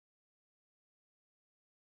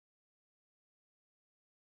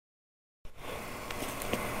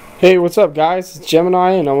Hey, what's up guys? It's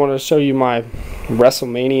Gemini and I want to show you my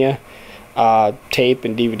WrestleMania tape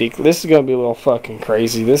and DVD. This is going to be a little fucking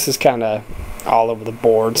crazy. This is kind of all over the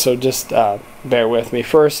board, so just bear with me.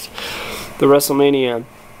 First, the WrestleMania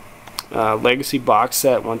Legacy box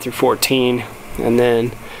set 1 through 14, and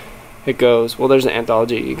then it goes, well, there's an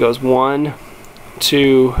anthology. It goes 1,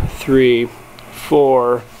 2, 3,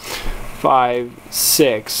 4, 5,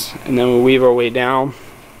 6, and then we weave our way down.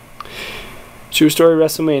 True Story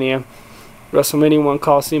WrestleMania, WrestleMania 1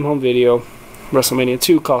 Coliseum Home Video, WrestleMania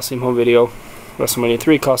 2 Coliseum Home Video, WrestleMania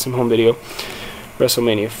 3 Coliseum Home Video,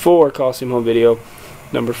 WrestleMania 4 Coliseum Home Video,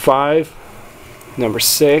 number 5, number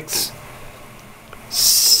 6,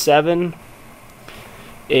 7,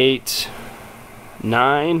 8,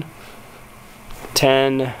 9,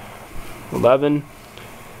 10, 11,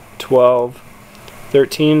 12,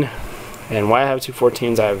 13, and why I have two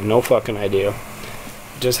 14s I have no fucking idea.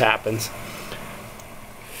 It just happens.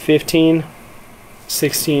 15,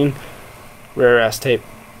 16, rare ass tape.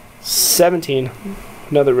 17,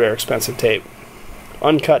 another rare expensive tape.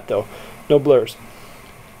 Uncut though, no blurs.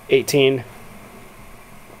 18,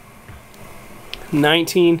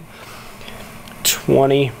 19,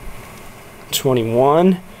 20,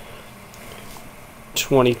 21,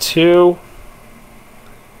 22,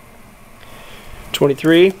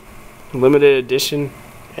 23, limited edition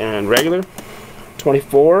and regular.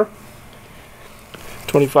 24,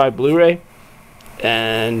 25 Blu-ray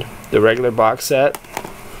and the regular box set.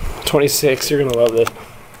 26, you're gonna love this,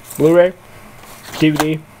 Blu-ray,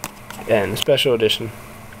 DVD, and special edition.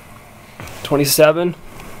 27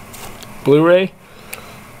 Blu-ray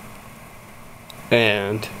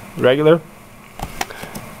and regular.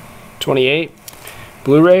 28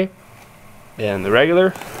 Blu-ray and the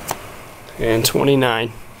regular, and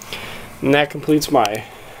 29. And that completes my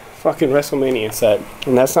fucking WrestleMania set,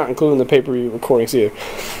 and that's not including the pay-per-view recordings either.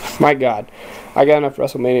 My God, I got enough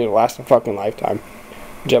WrestleMania to last a fucking lifetime.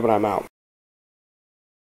 Gemini, I'm out.